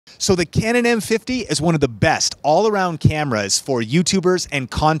So the Canon M50 is one of the best all-around cameras for YouTubers and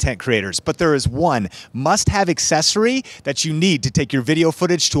content creators, but there is one must-have accessory that you need to take your video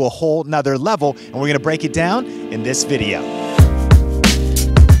footage to a whole nother level, and we're gonna break it down in this video.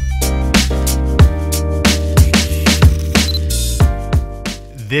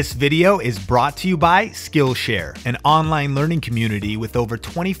 This video is brought to you by Skillshare, an online learning community with over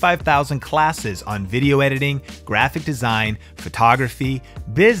 25,000 classes on video editing, graphic design, photography,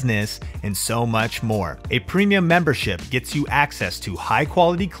 business, and so much more. A premium membership gets you access to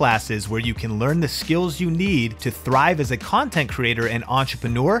high-quality classes where you can learn the skills you need to thrive as a content creator and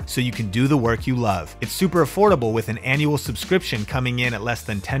entrepreneur so you can do the work you love. It's super affordable with an annual subscription coming in at less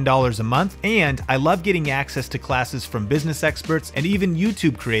than $10 a month, and I love getting access to classes from business experts and even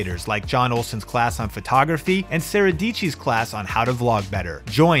YouTube creators like John Olson's class on photography and Sarah Dietschy's class on how to vlog better.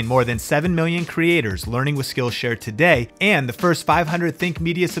 Join more than 7 million creators learning with Skillshare today, and the first 500 Think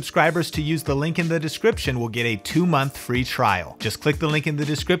Media subscribers to use the link in the description will get a 2-month free trial. Just click the link in the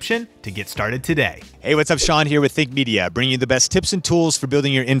description to get started today. Hey, what's up? Sean here with Think Media, bringing you the best tips and tools for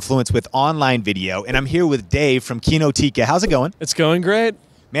building your influence with online video, and I'm here with Dave from Kinotika. How's it going? It's going great.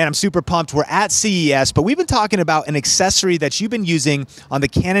 Man, I'm super pumped. We're at CES, but we've been talking about an accessory that you've been using on the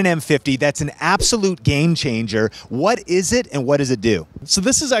Canon M50 that's an absolute game changer. What is it and what does it do? So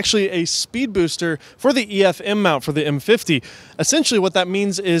this is actually a speed booster for the EF-M mount for the M50. Essentially what that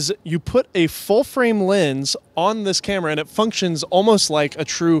means is you put a full frame lens on this camera and it functions almost like a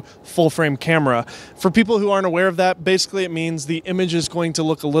true full frame camera. For people who aren't aware of that, basically it means the image is going to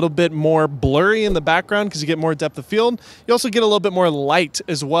look a little bit more blurry in the background because you get more depth of field. You also get a little bit more light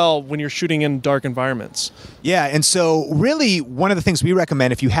as well when you're shooting in dark environments. Yeah, and so really one of the things we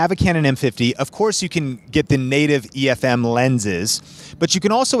recommend if you have a Canon M50, of course you can get the native EF-M lenses, but you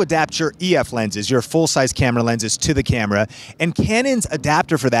can also adapt your EF lenses, your full-size camera lenses to the camera, and Canon's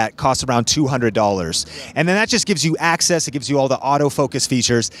adapter for that costs around $200. And then that just gives you access, it gives you all the autofocus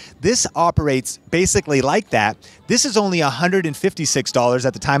features. This operates basically like that. This is only $156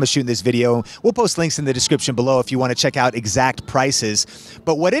 at the time of shooting this video. We'll post links in the description below if you want to check out exact prices.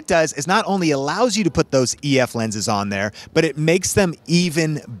 But what it does is not only allows you to put those EF lenses on there, but it makes them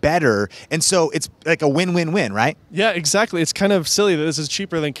even better. And so it's like a win-win-win, right? Yeah, exactly. It's kind of silly that this is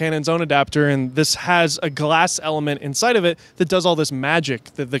cheaper than Canon's own adapter, and this has a glass element inside of it that does all this magic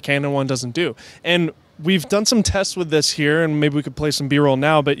that the Canon one doesn't do. And we've done some tests with this here, and maybe we could play some B-roll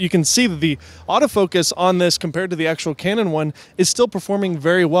now, but you can see that the autofocus on this compared to the actual Canon one is still performing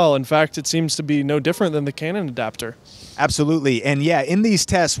very well. In fact, it seems to be no different than the Canon adapter. Absolutely. And yeah, in these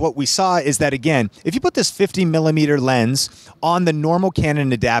tests, what we saw is that, again, if you put this 50mm lens on the normal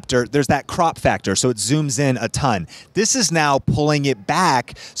Canon adapter, there's that crop factor, so it zooms in a ton. This is now pulling it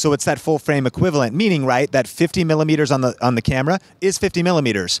back, so it's that full frame equivalent, meaning, right, that 50mm on the camera is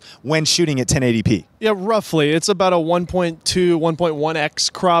 50mm when shooting at 1080p. Yeah, roughly. It's about a 1.2,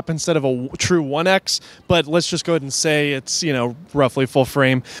 1.1x crop instead of a true 1x, but let's just go ahead and say it's, you know, roughly full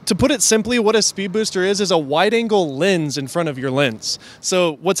frame. To put it simply, what a speed booster is a wide-angle lens in front of your lens.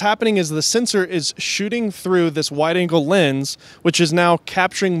 So what's happening is the sensor is shooting through this wide-angle lens, which is now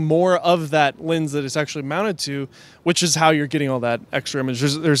capturing more of that lens that it's actually mounted to, which is how you're getting all that extra image.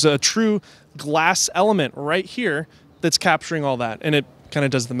 There's a true glass element right here that's capturing all that, and it kind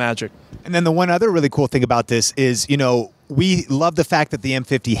of does the magic. And then the one other really cool thing about this is, you know, we love the fact that the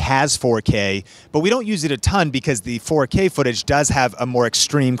M50 has 4K, but we don't use it a ton because the 4K footage does have a more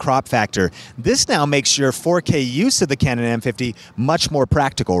extreme crop factor. This now makes your 4K use of the Canon M50 much more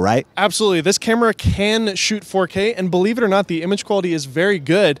practical, right? Absolutely. This camera can shoot 4K, and believe it or not, the image quality is very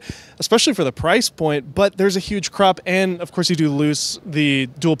good, especially for the price point, but there's a huge crop, and of course you do lose the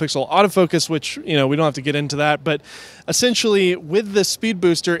dual pixel autofocus, which, you know, we don't have to get into that, but essentially with the speed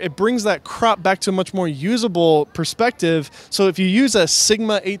booster, it brings that crop back to a much more usable perspective. So if you use a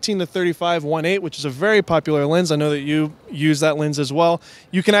Sigma 18-35 1.8, which is a very popular lens, I know that you use that lens as well,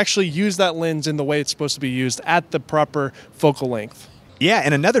 you can actually use that lens in the way it's supposed to be used at the proper focal length. Yeah,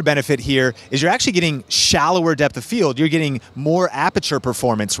 and another benefit here is you're actually getting shallower depth of field. You're getting more aperture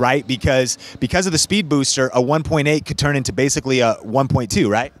performance, right? Because of the speed booster, a 1.8 could turn into basically a 1.2,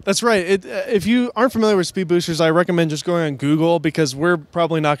 right? That's right. If you aren't familiar with speed boosters, I recommend just going on Google because we're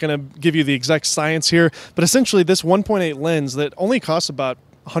probably not going to give you the exact science here. But essentially, this 1.8 lens that only costs about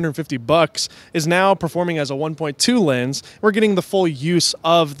 $150, is now performing as a 1.2 lens. We're getting the full use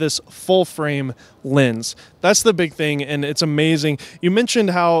of this full frame lens. That's the big thing, and it's amazing. You mentioned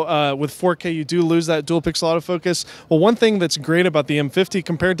how with 4K you do lose that dual pixel autofocus. Well, one thing that's great about the M50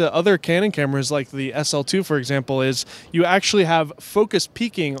 compared to other Canon cameras like the SL2, for example, is you actually have focus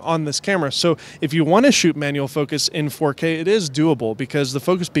peaking on this camera. So if you want to shoot manual focus in 4K, it is doable because the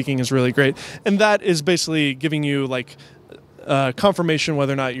focus peaking is really great. And that is basically giving you like confirmation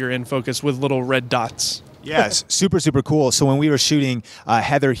whether or not you're in focus with little red dots. Yes, super, super cool. So when we were shooting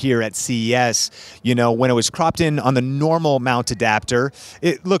Heather here at CES, you know, when it was cropped in on the normal mount adapter,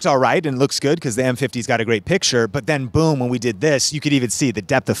 it looked all right and looks good because the M50's got a great picture. But then boom, when we did this, you could even see the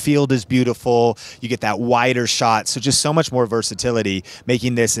depth of field is beautiful. You get that wider shot. So just so much more versatility,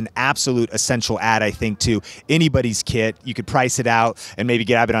 making this an absolute essential add, I think, to anybody's kit. You could price it out and maybe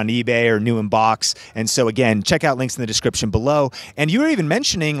grab it on eBay or new in box. And so again, check out links in the description below. And you were even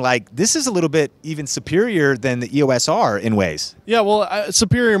mentioning like this is a little bit even superior than the EOS R in ways. Yeah, well,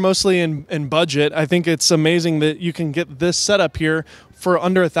 superior mostly in budget. I think it's amazing that you can get this setup here for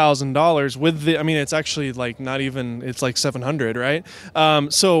under $1,000 with the, I mean, it's actually like not even, it's like 700, right?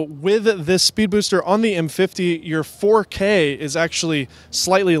 So with this speed booster on the M50, your 4K is actually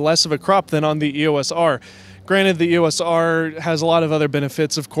slightly less of a crop than on the EOS R. Granted, the EOS R has a lot of other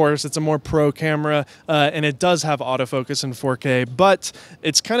benefits, of course. It's a more pro camera, and it does have autofocus in 4K, but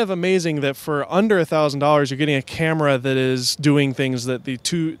it's kind of amazing that for under $1,000, you're getting a camera that is doing things that the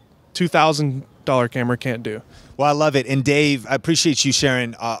 $2,000 camera can't do. Well, I love it. And Dave, I appreciate you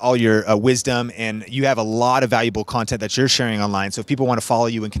sharing all your wisdom, and you have a lot of valuable content that you're sharing online. So if people want to follow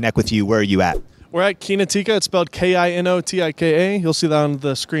you and connect with you, where are you at? We're at Kinotika. It's spelled K-I-N-O-T-I-K-A. You'll see that on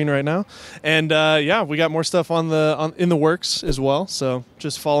the screen right now. And yeah, we got more stuff in the works as well. So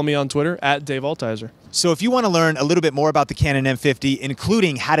just follow me on Twitter at Dave Altizer. So if you want to learn a little bit more about the Canon M50,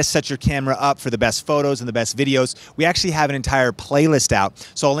 including how to set your camera up for the best photos and the best videos, we actually have an entire playlist out.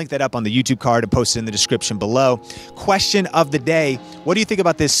 So I'll link that up on the YouTube card and post it in the description below. Question of the day, what do you think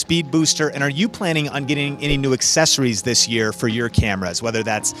about this speed booster? And are you planning on getting any new accessories this year for your cameras, whether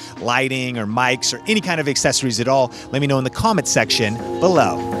that's lighting or mics or any kind of accessories at all? Let me know in the comment section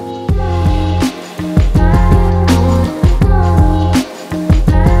below.